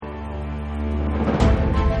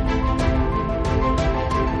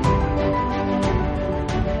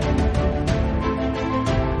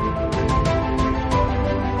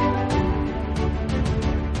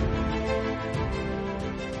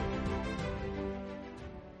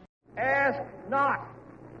Ask not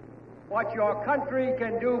what your country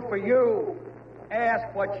can do for you.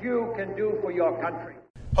 Ask what you can do for your country.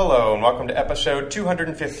 Hello, and welcome to episode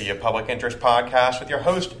 250 of Public Interest Podcast with your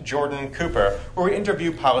host, Jordan Cooper, where we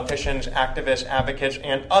interview politicians, activists, advocates,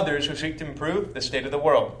 and others who seek to improve the state of the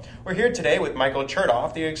world. We're here today with Michael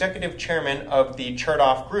Chertoff, the executive chairman of the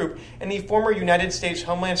Chertoff Group and the former United States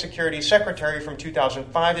Homeland Security Secretary from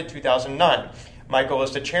 2005 to 2009. Michael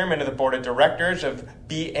is the chairman of the board of directors of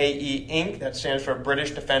BAE Inc., that stands for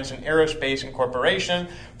British Defense and Aerospace Incorporation,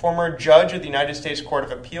 former judge of the United States Court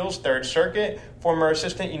of Appeals, Third Circuit, former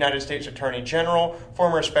assistant United States Attorney General,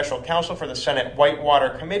 former special counsel for the Senate Whitewater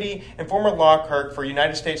Committee, and former law clerk for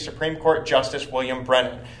United States Supreme Court Justice William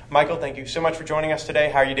Brennan. Michael, thank you so much for joining us today.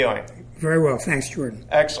 How are you doing? Very well. Thanks, Jordan.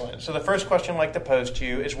 Excellent. So the first question I'd like to pose to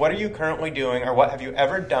you is, what are you currently doing, or what have you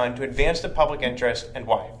ever done to advance the public interest, and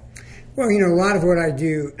why? Well, a lot of what I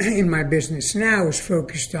do in my business now is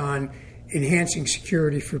focused on enhancing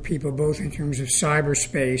security for people, both in terms of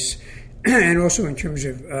cyberspace and also in terms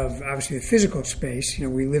of obviously the physical space.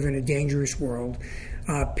 We live in a dangerous world.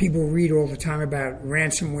 People read all the time about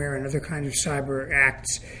ransomware and other kinds of cyber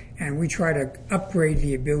acts, and we try to upgrade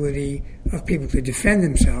the ability of people to defend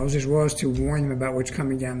themselves as well as to warn them about what's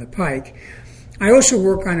coming down the pike. I also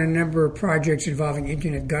work on a number of projects involving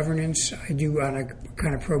internet governance. I do on a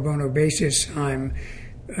kind of pro bono basis. I'm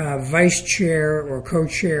vice chair or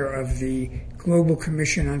co-chair of the Global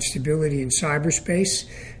Commission on Stability in Cyberspace,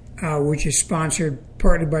 which is sponsored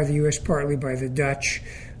partly by the U.S., partly by the Dutch,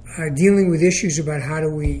 dealing with issues about how do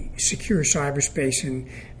we secure cyberspace and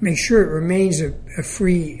make sure it remains a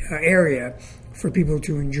free area for people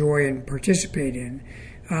to enjoy and participate in.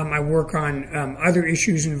 I work on other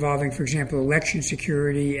issues involving, for example, election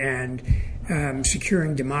security and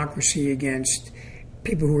securing democracy against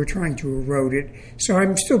people who are trying to erode it. So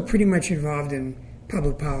I'm still pretty much involved in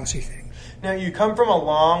public policy things. Now, you come from a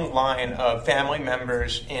long line of family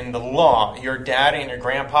members in the law. Your dad and your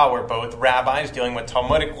grandpa were both rabbis dealing with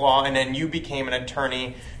Talmudic law, and then you became an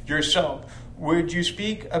attorney yourself. Would you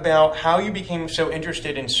speak about how you became so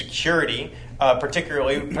interested in security,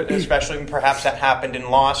 particularly, especially perhaps that happened in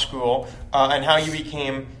law school, and how you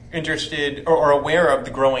became interested or aware of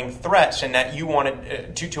the growing threats and that you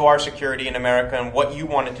wanted to our security in America and what you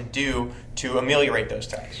wanted to do to ameliorate those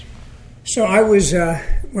threats? So I was,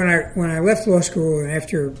 when I left law school and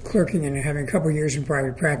after clerking and having a couple of years in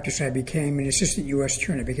private practice, I became an assistant U.S.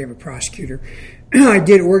 attorney. I became a prosecutor. I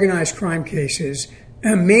did organized crime cases,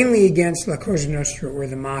 mainly against La Cosa Nostra or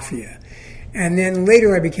the Mafia. And then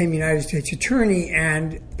later I became United States Attorney,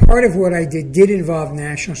 and part of what I did involve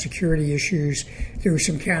national security issues. There was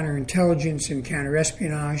some counterintelligence and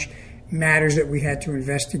counterespionage matters that we had to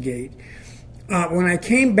investigate. When I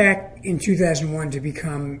came back in 2001 to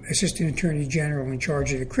become Assistant Attorney General in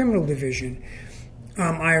charge of the Criminal Division,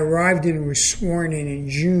 I arrived and was sworn in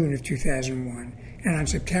June of 2001. And on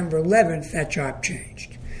September 11th, that job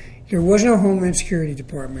changed. There was no Homeland Security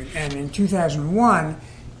Department, and in 2001,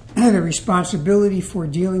 the responsibility for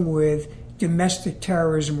dealing with domestic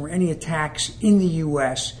terrorism or any attacks in the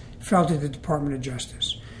U.S. fell to the Department of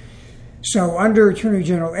Justice. So under Attorney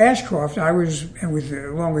General Ashcroft, along with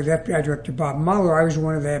FBI Director Bob Mueller, I was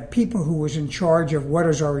one of the people who was in charge of what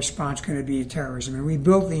is our response going to be to terrorism. And we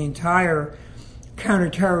built the entire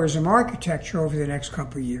counterterrorism architecture over the next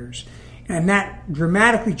couple of years. And that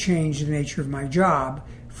dramatically changed the nature of my job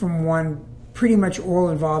from one pretty much all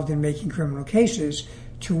involved in making criminal cases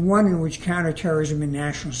to one in which counterterrorism and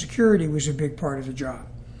national security was a big part of the job.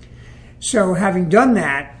 So having done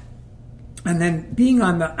that, and then being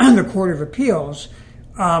on the Court of Appeals,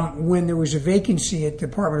 when there was a vacancy at the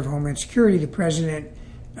Department of Homeland Security, the President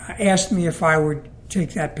asked me if I would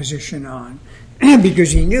take that position on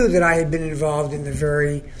because he knew that I had been involved in the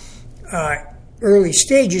very early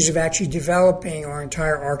stages of actually developing our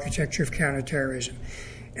entire architecture of counterterrorism.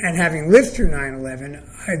 And having lived through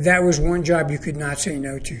 9/11, that was one job you could not say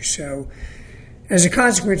no to. So as a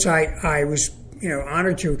consequence, I was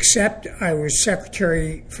honored to accept. I was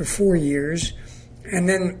secretary for 4 years, and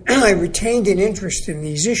then I retained an interest in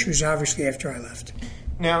these issues, obviously, after I left.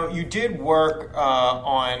 Now, you did work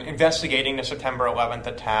on investigating the September 11th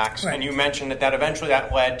attacks, right. And you mentioned that eventually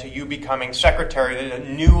that led to you becoming secretary of the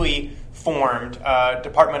newly formed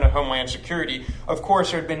Department of Homeland Security. Of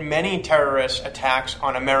course, there had been many terrorist attacks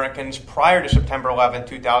on Americans prior to September 11,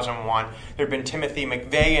 2001. There had been Timothy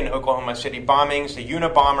McVeigh in Oklahoma City bombings, the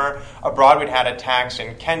Unabomber. Abroad, we'd had attacks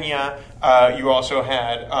in Kenya. You also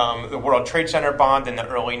had the World Trade Center bombed in the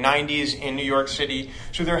early 90s in New York City.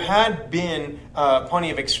 So there had been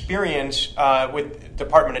plenty of experience with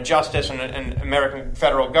Department of Justice and American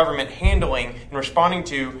federal government handling and responding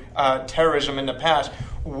to terrorism in the past.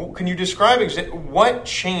 Can you describe what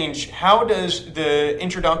changed? How does the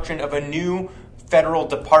introduction of a new federal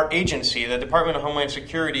agency, the Department of Homeland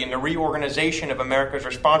Security, and the reorganization of America's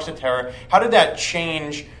response to terror, how did that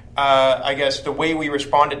change, the way we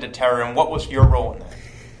responded to terror, and what was your role in that?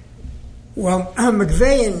 Well,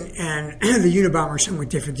 McVeigh and the Unabomber are somewhat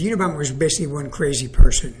different. The Unabomber was basically one crazy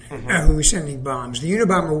person who was sending bombs. The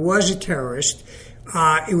Unabomber was a terrorist.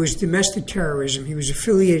 It was domestic terrorism. He was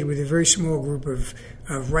affiliated with a very small group of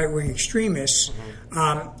right-wing extremists,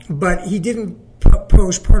 but he didn't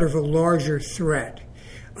pose part of a larger threat.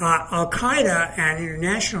 Al-Qaeda and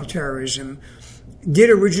international terrorism did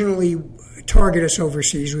originally target us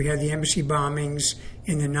overseas. We had the embassy bombings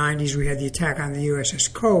in the 90s. We had the attack on the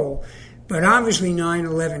USS Cole. But obviously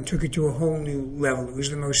 9/11 took it to a whole new level. It was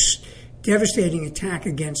the most devastating attack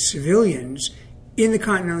against civilians in the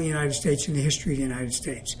continental United States, in the history of the United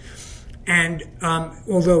States. And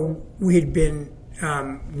although we had been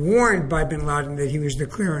warned by bin Laden that he was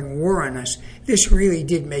declaring war on us, this really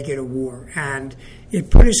did make it a war. And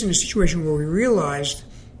it put us in a situation where we realized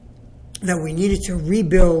that we needed to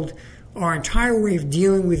rebuild our entire way of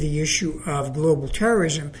dealing with the issue of global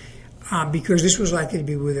terrorism because this was likely to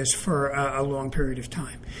be with us for a long period of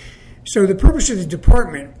time. So the purpose of the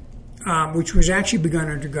department, which was actually begun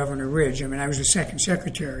under Governor Ridge, I was the second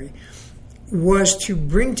secretary, was to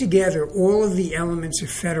bring together all of the elements of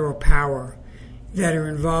federal power that are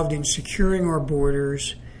involved in securing our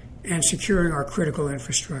borders and securing our critical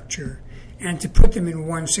infrastructure, and to put them in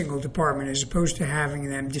one single department as opposed to having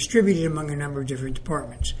them distributed among a number of different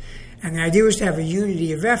departments. And the idea was to have a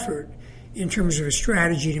unity of effort in terms of a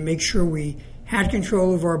strategy to make sure we had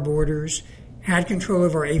control of our borders, had control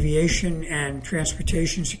of our aviation and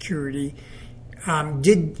transportation security,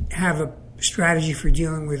 did have a strategy for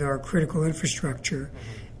dealing with our critical infrastructure,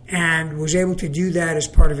 and was able to do that as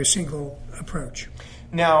part of a single approach.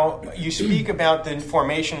 Now, you speak about the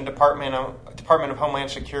formation of Department of Homeland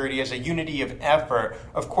Security as a unity of effort.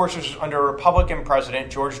 Of course, this was under a Republican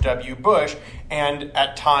president, George W. Bush, and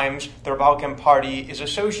at times the Republican Party is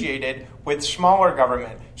associated with smaller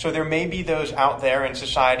government. So there may be those out there in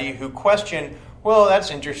society who question, well,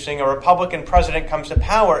 that's interesting. A Republican president comes to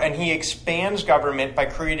power and he expands government by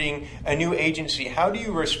creating a new agency. How do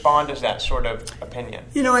you respond to that sort of opinion?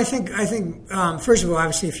 I think first of all,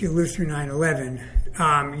 obviously, if you lived through 9/11,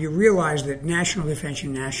 you realize that national defense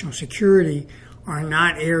and national security are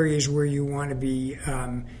not areas where you want to be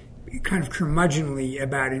kind of curmudgeonly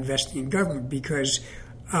about investing in government, because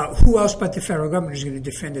who else but the federal government is going to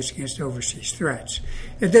defend us against overseas threats?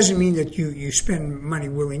 That doesn't mean that you spend money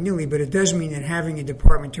willy-nilly, but it does mean that having a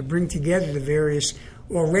department to bring together the various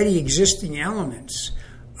already existing elements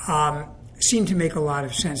seemed to make a lot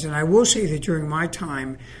of sense. And I will say that during my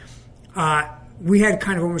time, we had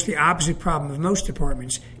kind of almost the opposite problem of most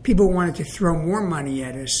departments. People wanted to throw more money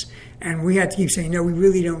at us, and we had to keep saying, no, we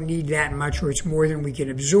really don't need that much, or it's more than we can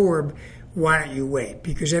absorb. Why don't you wait?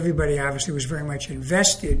 Because everybody obviously was very much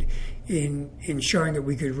invested in showing that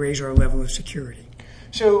we could raise our level of security.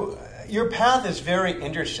 So your path is very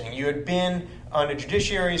interesting. You had been on the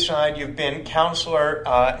judiciary side, you've been counselor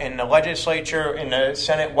in the legislature, in the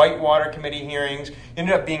Senate Whitewater Committee hearings. You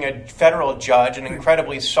ended up being a federal judge, an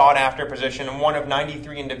incredibly sought-after position, and one of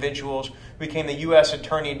 93 individuals who became the U.S.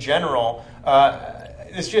 Attorney General.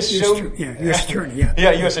 It's just U.S. Attorney, yeah.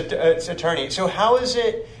 Yeah, U.S. Attorney. So how is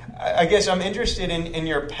it, I guess I'm interested in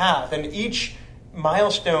your path, and each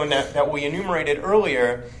milestone that we enumerated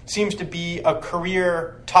earlier seems to be a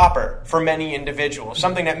career topper for many individuals,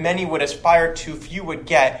 something that many would aspire to, few would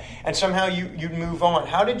get, and somehow you'd move on.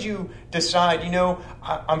 How did you decide,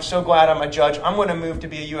 I'm so glad I'm a judge, I'm going to move to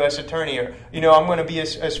be a U.S. attorney, or, I'm going to be a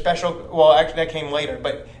special, well, actually that came later,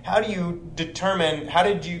 but how do you determine, how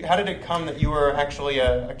did it come that you were actually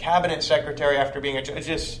a cabinet secretary after being a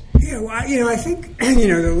judge? Yeah, well, I think,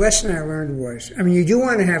 the lesson I learned was, you do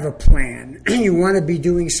want to have a plan. You want to be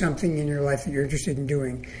doing something in your life that you're interested in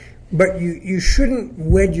doing, but you shouldn't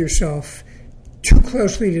wed yourself too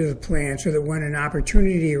closely to the plan so that when an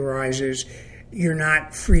opportunity arises, you're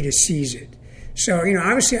not free to seize it. So,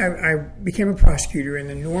 obviously I became a prosecutor, and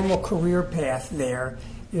the normal career path there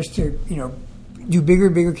is to, do bigger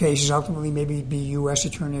and bigger cases, ultimately maybe be U.S.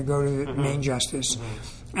 attorney or go to the main justice.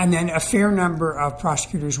 And then a fair number of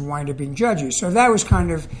prosecutors wind up being judges. So that was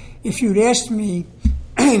kind of, if you'd asked me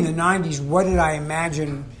in the 90s, what did I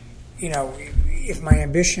imagine, if my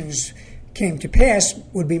ambitions came to pass,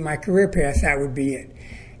 would be my career path, that would be it.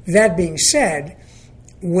 That being said,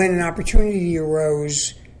 when an opportunity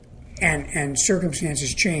arose and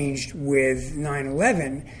circumstances changed with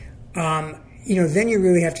 9/11, then you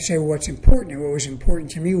really have to say what's important. And what was important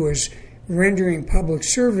to me was rendering public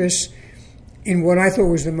service in what I thought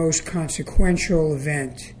was the most consequential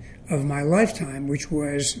event of my lifetime, which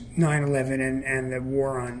was 9/11 and the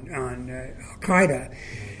war on Al-Qaeda.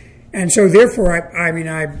 And so therefore,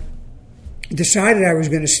 I decided I was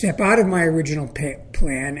going to step out of my original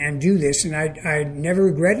plan and do this, and I never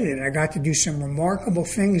regretted it. I got to do some remarkable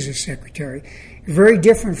things as secretary, very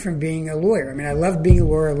different from being a lawyer. I loved being a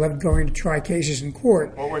lawyer. I loved going to try cases in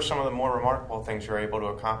court. What were some of the more remarkable things you were able to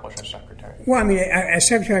accomplish as secretary? Well, as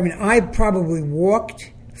secretary, I probably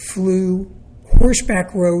walked, flew,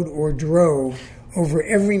 horseback rode, or drove over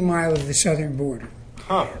every mile of the southern border.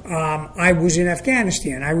 I was in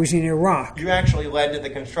Afghanistan. I was in Iraq. You actually led to the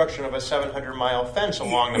construction of a 700-mile fence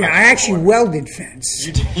along the Mexican I actually border. Welded fence.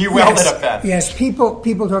 You welded a fence? Yes, people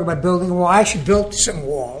talk about building a wall. I actually built some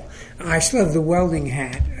wall. I still have the welding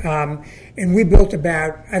hat. And we built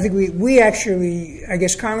about, I think we actually, I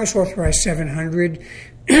guess Congress authorized 700.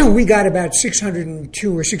 We got about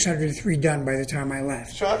 602 or 603 done by the time I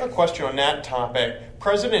left. So I have a question on that topic.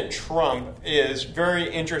 President Trump is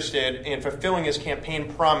very interested in fulfilling his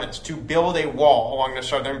campaign promise to build a wall along the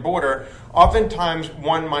southern border. Oftentimes,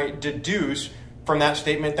 one might deduce from that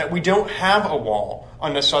statement that we don't have a wall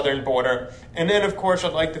on the southern border. And then, of course,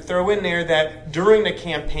 I'd like to throw in there that during the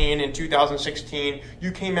campaign in 2016,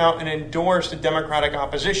 you came out and endorsed the Democratic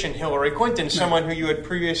opposition, Hillary Clinton, someone who you had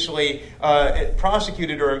previously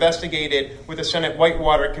prosecuted or investigated with the Senate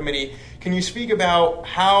Whitewater Committee. Can you speak about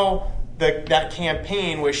how that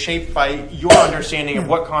campaign was shaped by your understanding of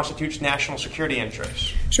what constitutes national security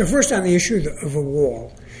interests? So first on the issue of a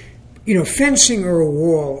wall. Fencing or a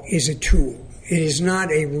wall is a tool. It is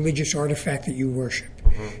not a religious artifact that you worship.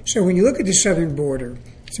 So when you look at the southern border,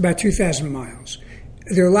 it's about 2,000 miles.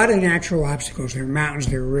 There are a lot of natural obstacles. There are mountains,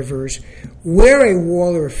 there are rivers. Where a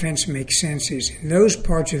wall or a fence makes sense is in those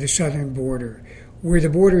parts of the southern border where the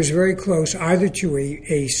border is very close either to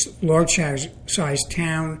a large-sized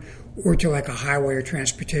town or to like a highway or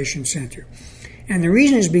transportation center. And the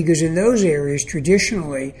reason is because in those areas,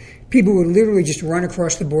 traditionally, people would literally just run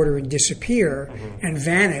across the border and disappear and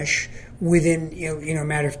vanish within a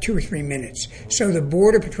matter of 2 or 3 minutes. So the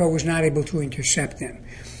Border Patrol was not able to intercept them.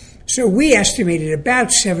 So we estimated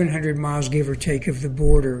about 700 miles, give or take, of the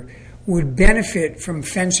border would benefit from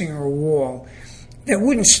fencing or a wall that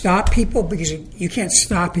wouldn't stop people, because you can't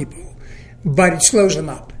stop people, but it slows them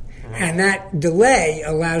up. And that delay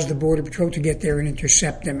allows the Border Patrol to get there and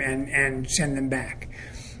intercept them and send them back.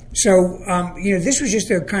 So, this was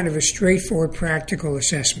just a kind of a straightforward, practical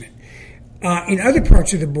assessment. In other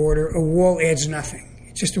parts of the border, a wall adds nothing.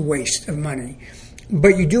 It's just a waste of money.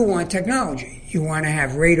 But you do want technology. You want to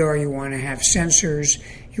have radar, you want to have sensors,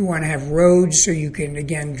 you want to have roads so you can,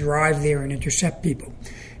 again, drive there and intercept people.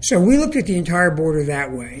 So we looked at the entire border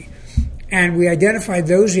that way, and we identified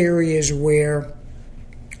those areas where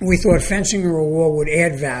we thought fencing or a wall would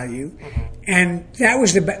add value, and that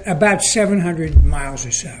was about 700 miles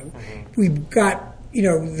or so. We've got,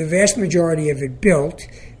 the vast majority of it built.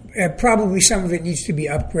 Probably some of it needs to be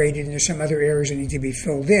upgraded, and there's some other areas that need to be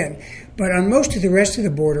filled in. But on most of the rest of the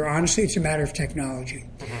border, honestly, it's a matter of technology.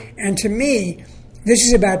 And to me, this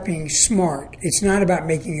is about being smart. It's not about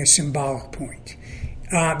making a symbolic point.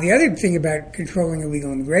 The other thing about controlling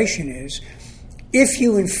illegal immigration is if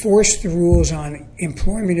you enforce the rules on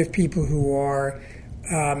employment of people who are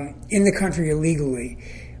in the country illegally,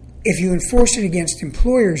 if you enforce it against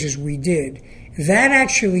employers, as we did, that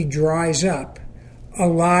actually dries up a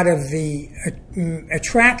lot of the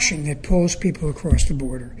attraction that pulls people across the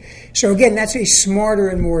border. So again, that's a smarter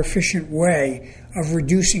and more efficient way of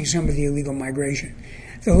reducing some of the illegal migration.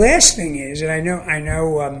 The last thing is, and I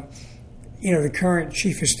know, the current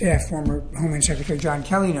Chief of Staff, former Homeland Secretary John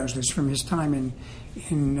Kelly, knows this from his time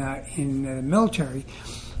in the military.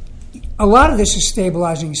 A lot of this is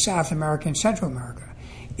stabilizing South America and Central America.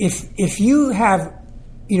 If you have,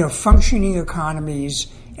 functioning economies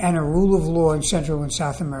and a rule of law in Central and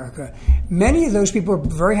South America, many of those people are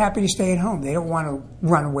very happy to stay at home. They don't want to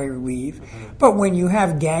run away or leave. But when you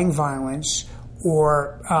have gang violence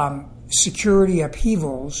or security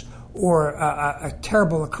upheavals or a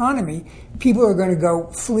terrible economy, people are going to go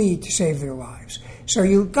flee to save their lives. So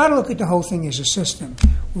you've got to look at the whole thing as a system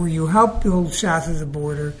where you help build south of the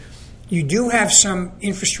border. You do have some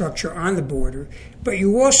infrastructure on the border, but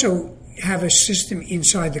you also have a system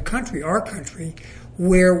inside the country, our country,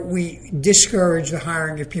 where we discourage the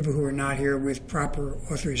hiring of people who are not here with proper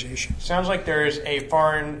authorization. Sounds like there is a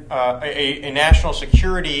a national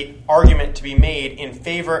security argument to be made in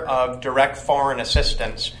favor of direct foreign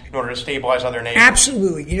assistance in order to stabilize other nations.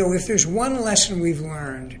 Absolutely. If there's one lesson we've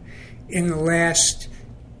learned in the last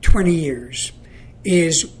 20 years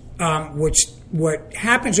is what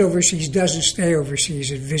happens overseas doesn't stay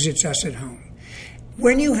overseas. It visits us at home.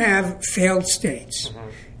 When you have failed states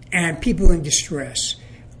and people in distress,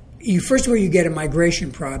 first of all, you get a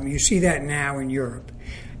migration problem. You see that now in Europe.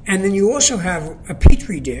 And then you also have a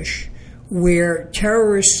petri dish where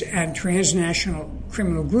terrorists and transnational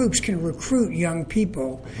criminal groups can recruit young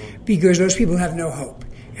people because those people have no hope.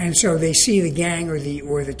 And so they see the gang or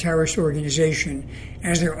the terrorist organization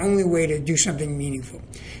as their only way to do something meaningful.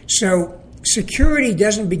 So security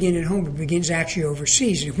doesn't begin at home, it begins actually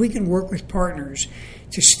overseas. And if we can work with partners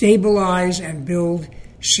to stabilize and build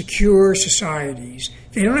secure societies,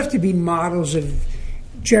 they don't have to be models of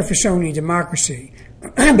Jeffersonian democracy,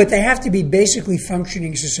 but they have to be basically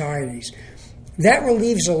functioning societies. That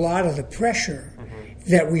relieves a lot of the pressure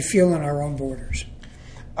that we feel on our own borders.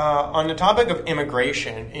 On the topic of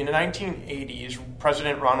immigration, in the 1980s,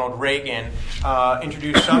 President Ronald Reagan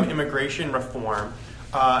introduced some immigration reform.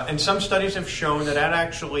 And some studies have shown that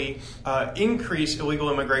actually increased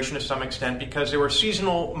illegal immigration to some extent because there were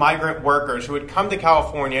seasonal migrant workers who would come to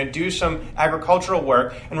California, do some agricultural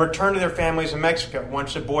work, and return to their families in Mexico.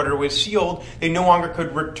 Once the border was sealed, they no longer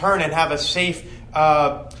could return and have a safe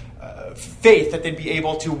faith that they'd be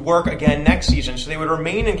able to work again next season. So they would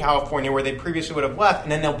remain in California where they previously would have left,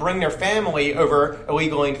 and then they'll bring their family over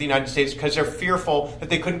illegally into the United States because they're fearful that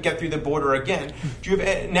they couldn't get through the border again.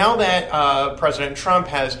 Now that President Trump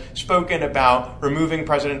has spoken about removing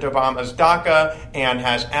President Obama's DACA and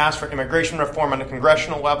has asked for immigration reform on a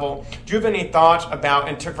congressional level, do you have any thoughts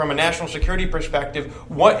about, from a national security perspective,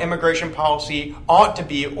 what immigration policy ought to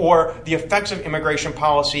be or the effects of immigration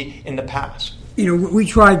policy in the past? We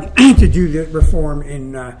tried to do the reform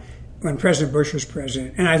when President Bush was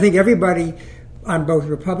president, and I think everybody on both the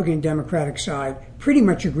Republican and Democratic side pretty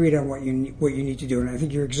much agreed on what you need to do, and I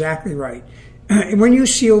think you're exactly right. When you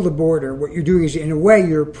seal the border, what you're doing is, in a way,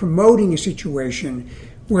 you're promoting a situation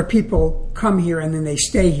where people come here and then they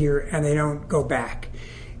stay here and they don't go back.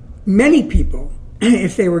 Many people,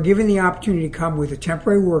 if they were given the opportunity to come with a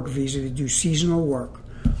temporary work visa to do seasonal work,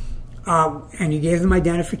 and you gave them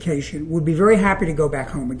identification, would be very happy to go back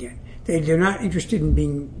home again. They're not interested in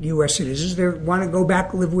being U.S. citizens. They want to go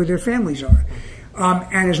back and live where their families are.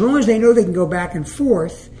 And as long as they know they can go back and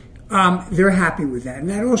forth, they're happy with that. And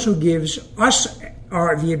that also gives us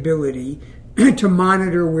the ability to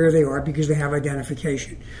monitor where they are because they have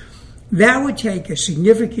identification. That would take a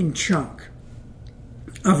significant chunk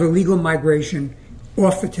of illegal migration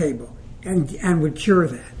off the table and would cure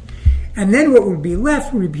that. And then what would be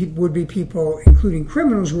left would be people, including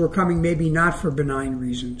criminals, who are coming maybe not for benign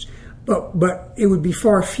reasons, but it would be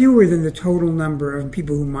far fewer than the total number of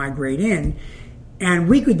people who migrate in. And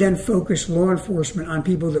we could then focus law enforcement on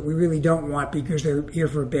people that we really don't want because they're here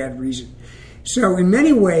for a bad reason. So in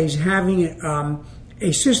many ways, having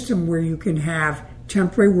a system where you can have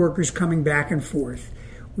temporary workers coming back and forth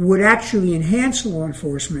would actually enhance law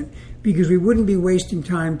enforcement because we wouldn't be wasting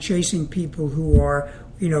time chasing people who are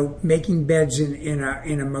making beds in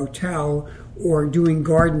a motel or doing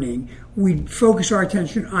gardening. We'd focus our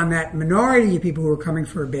attention on that minority of people who are coming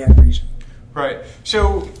for a bad reason. Right.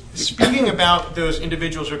 So speaking about those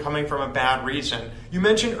individuals who are coming from a bad reason, you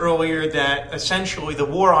mentioned earlier that essentially the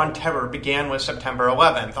war on terror began with September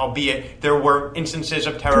 11th, albeit there were instances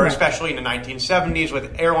of terror, Correct. Especially in the 1970s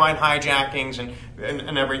with airline hijackings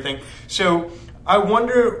and everything. So I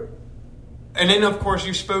wonder... And then, of course,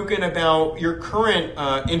 you've spoken about your current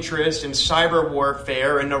interest in cyber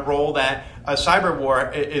warfare and the role that cyber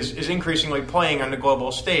war is increasingly playing on the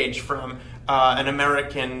global stage, from an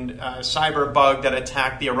American cyber bug that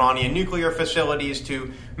attacked the Iranian nuclear facilities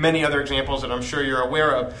to many other examples that I'm sure you're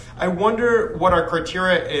aware of. I wonder what our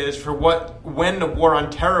criteria is for when the war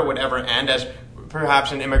on terror would ever end, as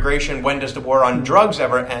perhaps in immigration, when does the war on drugs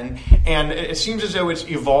ever end? And it seems as though it's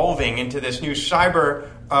evolving into this new cyber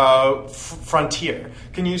frontier.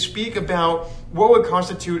 Can you speak about what would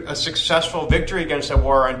constitute a successful victory against the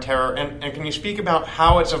war on terror? And can you speak about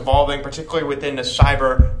how it's evolving, particularly within the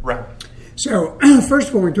cyber realm? So, first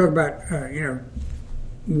of all, we talk about,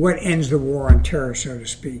 what ends the war on terror, so to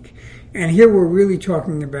speak. And here we're really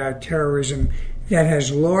talking about terrorism that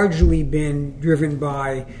has largely been driven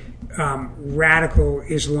by radical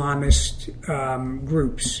Islamist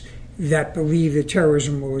groups that believe that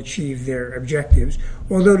terrorism will achieve their objectives.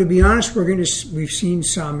 Although, to be honest, we've seen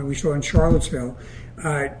some, and we saw in Charlottesville,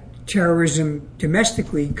 terrorism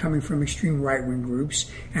domestically coming from extreme right-wing groups,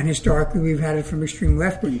 and historically we've had it from extreme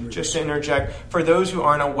left-wing groups. Just to interject, for those who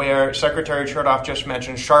aren't aware, Secretary Chertoff just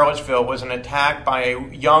mentioned Charlottesville was an attack by a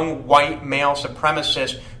young white male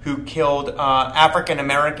supremacist who killed African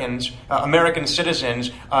Americans, American citizens,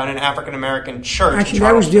 in an African American church. Actually,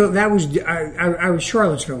 I was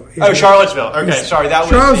Charlottesville. Charlottesville. Okay, sorry, that was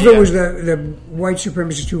Charlottesville was the white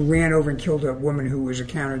supremacist who ran over and killed a woman who was a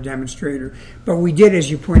counter demonstrator. But we did, as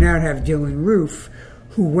you point out, have Dylan Roof,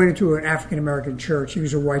 who went into an African American church. He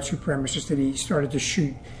was a white supremacist, and he started to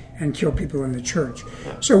shoot and kill people in the church.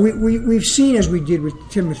 Yeah. So we've seen, as we did with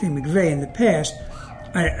Timothy McVeigh in the past,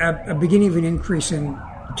 a beginning of an increase in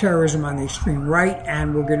terrorism on the extreme right,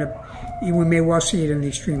 and we may well see it in the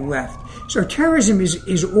extreme left. So terrorism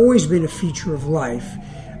is always been a feature of life.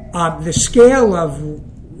 The scale of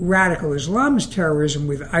radical Islamist terrorism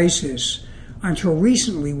with ISIS until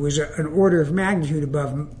recently was an order of magnitude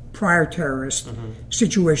above prior terrorist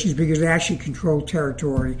situations because they actually controlled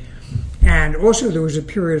territory. And also there was a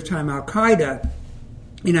period of time Al-Qaeda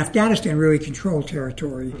in Afghanistan really controlled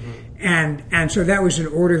territory. And so that was an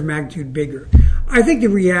order of magnitude bigger. I think the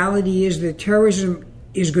reality is that terrorism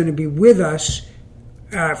is going to be with us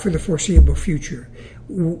for the foreseeable future.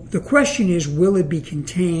 The question is, will it be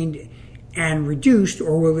contained and reduced,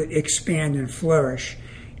 or will it expand and flourish?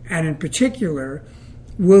 And in particular,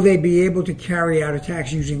 will they be able to carry out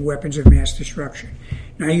attacks using weapons of mass destruction?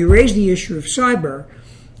 Now, you raise the issue of cyber.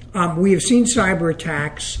 We have seen cyber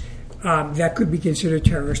attacks that could be considered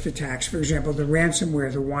terrorist attacks. For example, the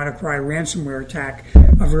ransomware, the WannaCry ransomware attack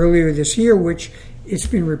of earlier this year, which it's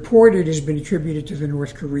been reported has been attributed to the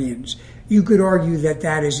North Koreans. You could argue that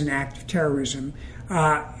that is an act of terrorism.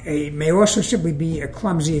 It may also simply be a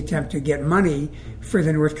clumsy attempt to get money for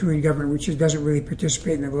the North Korean government, which doesn't really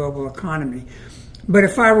participate in the global economy. But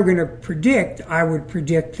if I were going to predict, I would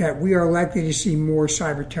predict that we are likely to see more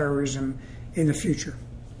cyber terrorism in the future.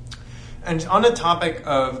 And on the topic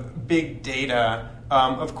of big data,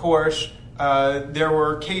 of course, there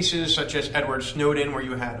were cases such as Edward Snowden, where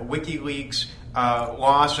you had WikiLeaks,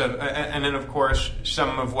 loss of, and then, of course,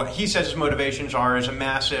 some of what he says his motivations are is a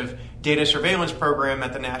massive data surveillance program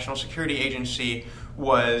that the National Security Agency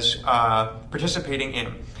was participating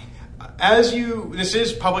in. This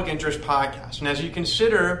is Public Interest Podcast, and as you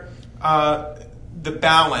consider the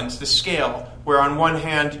balance, the scale, where on one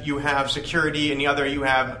hand you have security and the other you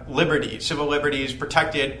have liberty, civil liberties,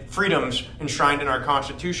 protected freedoms enshrined in our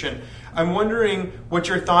Constitution, I'm wondering what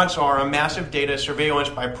your thoughts are on massive data surveillance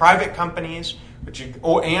by private companies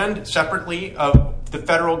and separately of the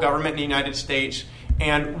federal government in the United States,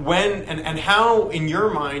 and when and how, in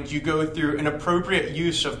your mind, you go through an appropriate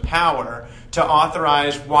use of power to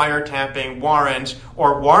authorize wiretapping, warrants,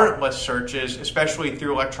 or warrantless searches, especially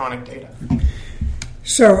through electronic data.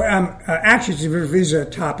 So, actually, it is a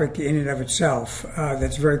topic in and of itself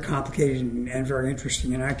that's very complicated and very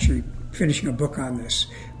interesting, and actually finishing a book on this.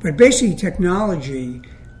 But basically, technology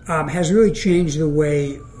has really changed the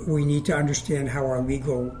way we need to understand how our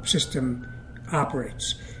legal system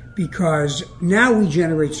operates, because now we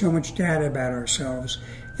generate so much data about ourselves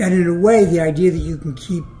that, in a way, the idea that you can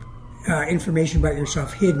keep information about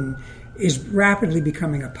yourself hidden is rapidly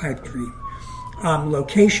becoming a pipe dream.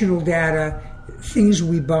 Locational data, things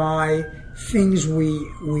we buy, things we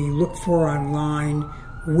look for online,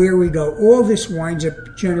 where we go, all this winds up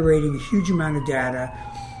generating a huge amount of data.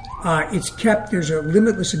 There's a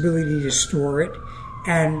limitless ability to store it,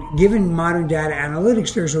 and given modern data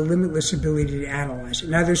analytics, there's a limitless ability to analyze it.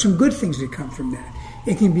 Now, there's some good things that come from that.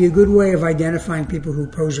 It can be a good way of identifying people who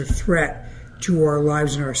pose a threat to our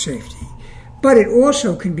lives and our safety. But it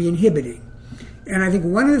also can be inhibiting. And I think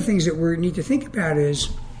one of the things that we need to think about is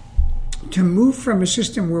to move from a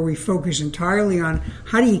system where we focus entirely on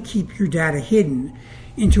how do you keep your data hidden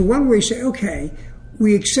into one where you say, okay,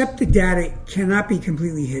 we accept the data cannot be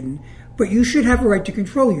completely hidden, but you should have a right to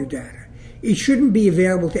control your data. It shouldn't be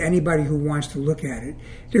available to anybody who wants to look at it.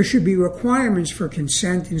 There should be requirements for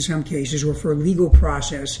consent in some cases, or for a legal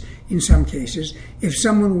process in some cases. If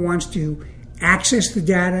someone wants to access the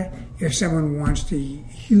data, if someone wants to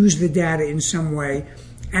use the data in some way,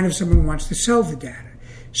 and if someone wants to sell the data.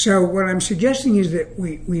 So what I'm suggesting is that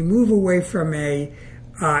we move away from a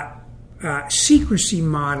secrecy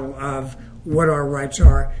model of what our rights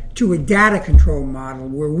are to a data control model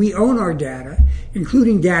where we own our data,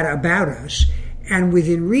 including data about us, and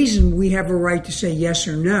within reason we have a right to say yes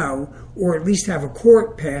or no, or at least have a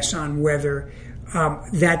court pass on whether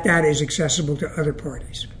that is accessible to other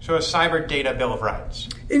parties. So a cyber data bill of rights.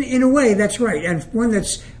 In a way, that's right, and one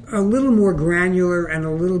that's a little more granular and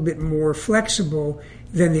a little bit more flexible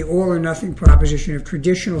than the all or nothing proposition of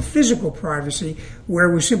traditional physical privacy,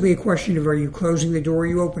 where it was simply a question of, are you closing the door or are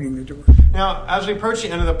you opening the door? Now, as we approach the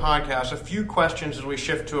end of the podcast, a few questions as we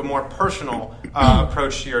shift to a more personal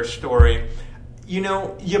approach to your story.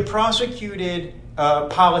 You prosecuted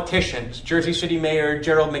politicians, Jersey City Mayor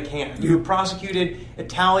Gerald McCann. You prosecuted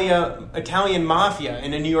Italian mafia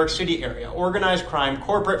in the New York City area, organized crime,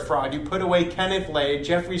 corporate fraud. You put away Kenneth Lay,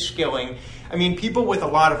 Jeffrey Skilling. I mean, people with a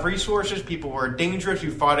lot of resources, people who are dangerous,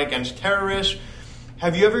 who fought against terrorists.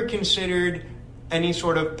 Have you ever considered any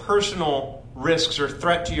sort of personal risks or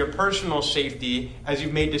threat to your personal safety as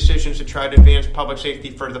you've made decisions to try to advance public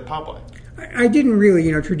safety for the public? I didn't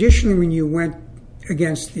really. Traditionally when you went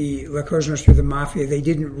against the La Cosa Nostra, the mafia, they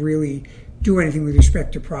didn't really do anything with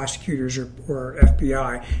respect to prosecutors or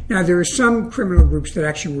FBI. Now, there are some criminal groups that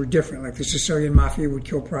actually were different, like the Sicilian mafia would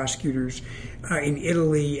kill prosecutors in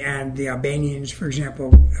Italy, and the Albanians, for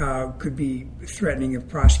example, could be threatening of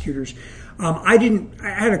prosecutors. I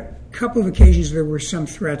had a couple of occasions there were some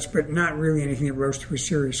threats, but not really anything that rose to a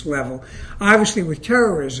serious level. Obviously, with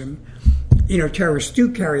terrorism, terrorists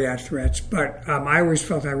do carry out threats, but I always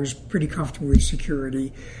felt I was pretty comfortable with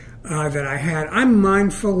security that I had. I'm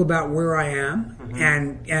mindful about where I am,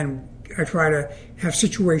 and I try to have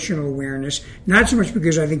situational awareness, not so much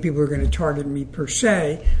because I think people are going to target me per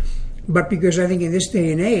se, but because I think in this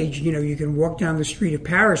day and age, you can walk down the street of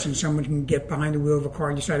Paris and someone can get behind the wheel of a car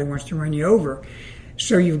and decide he wants to run you over.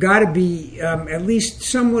 So you've got to be at least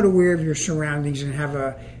somewhat aware of your surroundings and have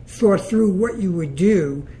a thought through what you would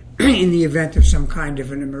do in the event of some kind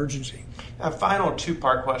of an emergency. A final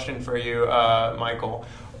two-part question for you, Michael.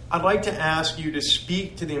 I'd like to ask you to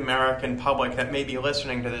speak to the American public that may be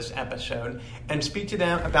listening to this episode and speak to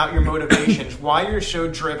them about your motivations, why you're so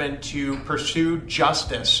driven to pursue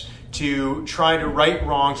justice, to try to right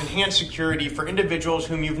wrongs, enhance security for individuals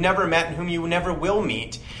whom you've never met and whom you never will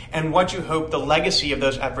meet, and what you hope the legacy of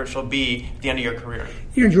those efforts will be at the end of your career.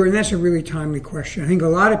 Jordan, that's a really timely question. I think a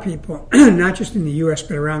lot of people, not just in the U.S.,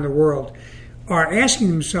 but around the world, are asking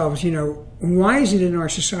themselves, why is it in our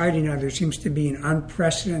society now there seems to be an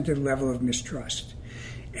unprecedented level of mistrust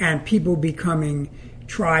and people becoming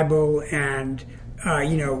tribal and,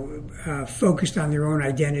 focused on their own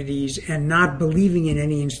identities and not believing in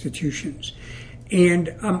any institutions. And,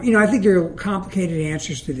 I think there are complicated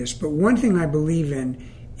answers to this, but one thing I believe in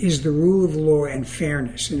is the rule of law and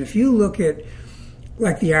fairness. And if you look at,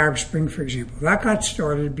 like the Arab Spring, for example, that got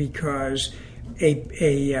started because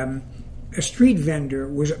a street vendor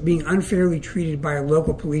was being unfairly treated by a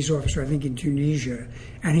local police officer, I think in Tunisia,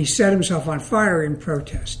 and he set himself on fire in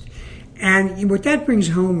protest. And what that brings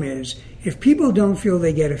home is, if people don't feel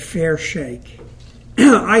they get a fair shake,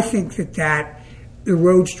 I think that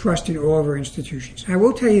erodes trust in all of our institutions. I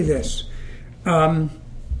will tell you this. I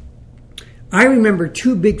remember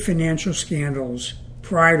two big financial scandals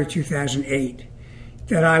prior to 2008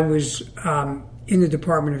 that I was in the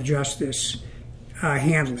Department of Justice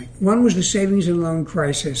handling. One was the savings and loan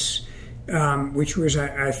crisis, which was,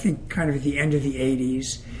 I think, kind of at the end of the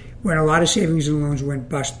 80s, when a lot of savings and loans went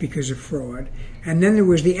bust because of fraud. And then there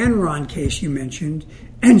was the Enron case you mentioned,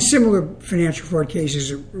 and similar financial fraud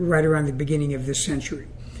cases right around the beginning of this century.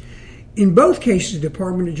 In both cases, the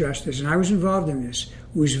Department of Justice, and I was involved in this,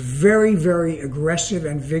 was very, very aggressive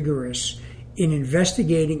and vigorous in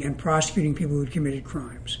investigating and prosecuting people who had committed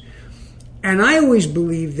crimes. And I always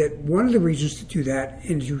believed that one of the reasons to do that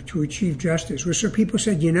and to achieve justice was so people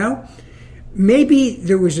said, maybe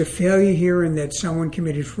there was a failure here and that someone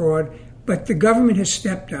committed fraud, but the government has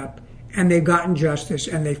stepped up and they've gotten justice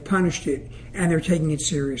and they've punished it and they're taking it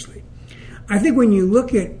seriously. I think when you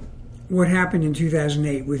look at what happened in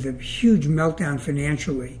 2008 with a huge meltdown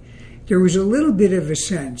financially, there was a little bit of a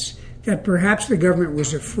sense that perhaps the government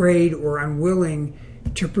was afraid or unwilling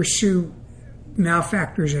to pursue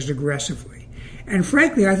malefactors as aggressively. And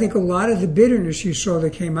frankly, I think a lot of the bitterness you saw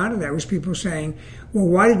that came out of that was people saying, well,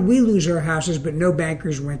 why did we lose our houses but no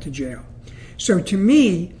bankers went to jail? So to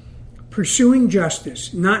me, pursuing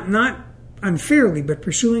justice, not unfairly, but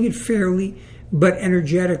pursuing it fairly but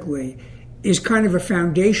energetically, is kind of a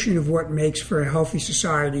foundation of what makes for a healthy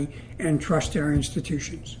society and trust in our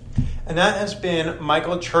institutions. And that has been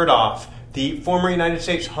Michael Chertoff, the former United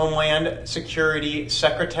States Homeland Security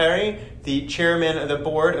Secretary, the chairman of the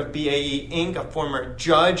board of BAE Inc., a former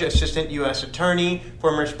judge, assistant U.S. attorney,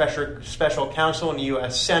 former special counsel in the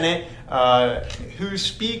U.S. Senate, who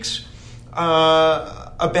speaks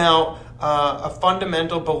about a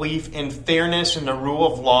fundamental belief in fairness and the rule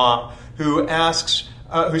of law, who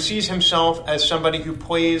sees himself as somebody who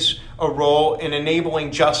plays a role in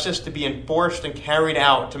enabling justice to be enforced and carried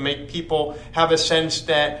out, to make people have a sense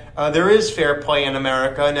that there is fair play in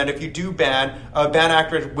America, and that if you do bad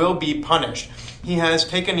actors will be punished. He has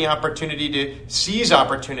taken the opportunity to seize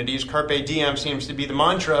opportunities. Carpe diem seems to be the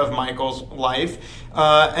mantra of Michael's life.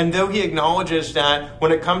 And though he acknowledges that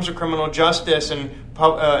when it comes to criminal justice and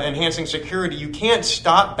enhancing security, you can't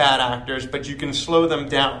stop bad actors, but you can slow them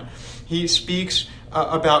down. He speaks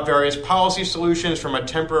about various policy solutions, from a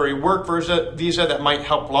temporary work visa that might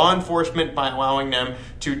help law enforcement by allowing them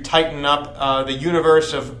to tighten up the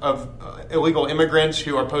universe of illegal immigrants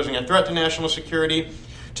who are posing a threat to national security,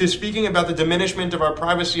 to speaking about the diminishment of our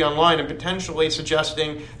privacy online and potentially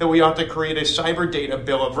suggesting that we ought to create a cyber data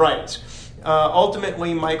bill of rights.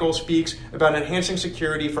 Ultimately, Michael speaks about enhancing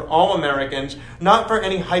security for all Americans, not for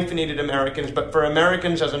any hyphenated Americans, but for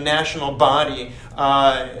Americans as a national body,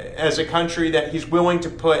 as a country that he's willing to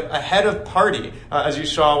put ahead of party, as you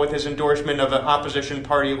saw with his endorsement of an opposition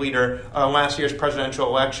party leader last year's presidential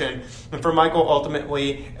election. And for Michael,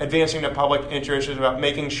 ultimately, advancing the public interest is about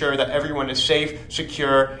making sure that everyone is safe,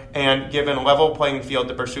 secure, and given a level playing field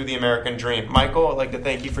to pursue the American dream. Michael, I'd like to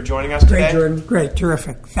thank you for joining us today. Great, Jordan. Great.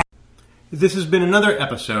 Terrific. This has been another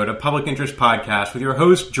episode of Public Interest Podcast with your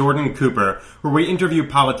host, Jordan Cooper, where we interview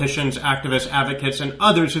politicians, activists, advocates, and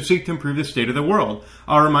others who seek to improve the state of the world.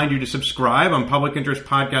 I'll remind you to subscribe on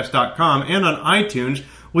publicinterestpodcast.com and on iTunes.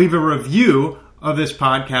 Leave a review of this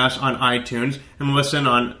podcast on iTunes and listen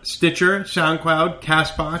on Stitcher, SoundCloud,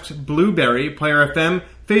 CastBox, Blueberry, Player FM,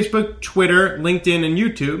 Facebook, Twitter, LinkedIn, and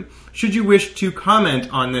YouTube. Should you wish to comment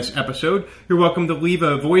on this episode, you're welcome to leave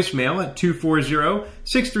a voicemail at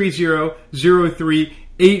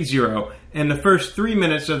 240-630-0380. And the first 3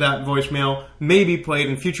 minutes of that voicemail may be played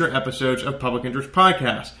in future episodes of Public Interest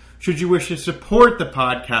Podcast. Should you wish to support the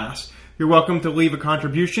podcast, you're welcome to leave a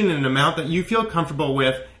contribution in an amount that you feel comfortable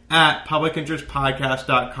with at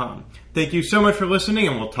publicinterestpodcast.com. Thank you so much for listening,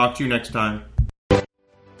 and we'll talk to you next time.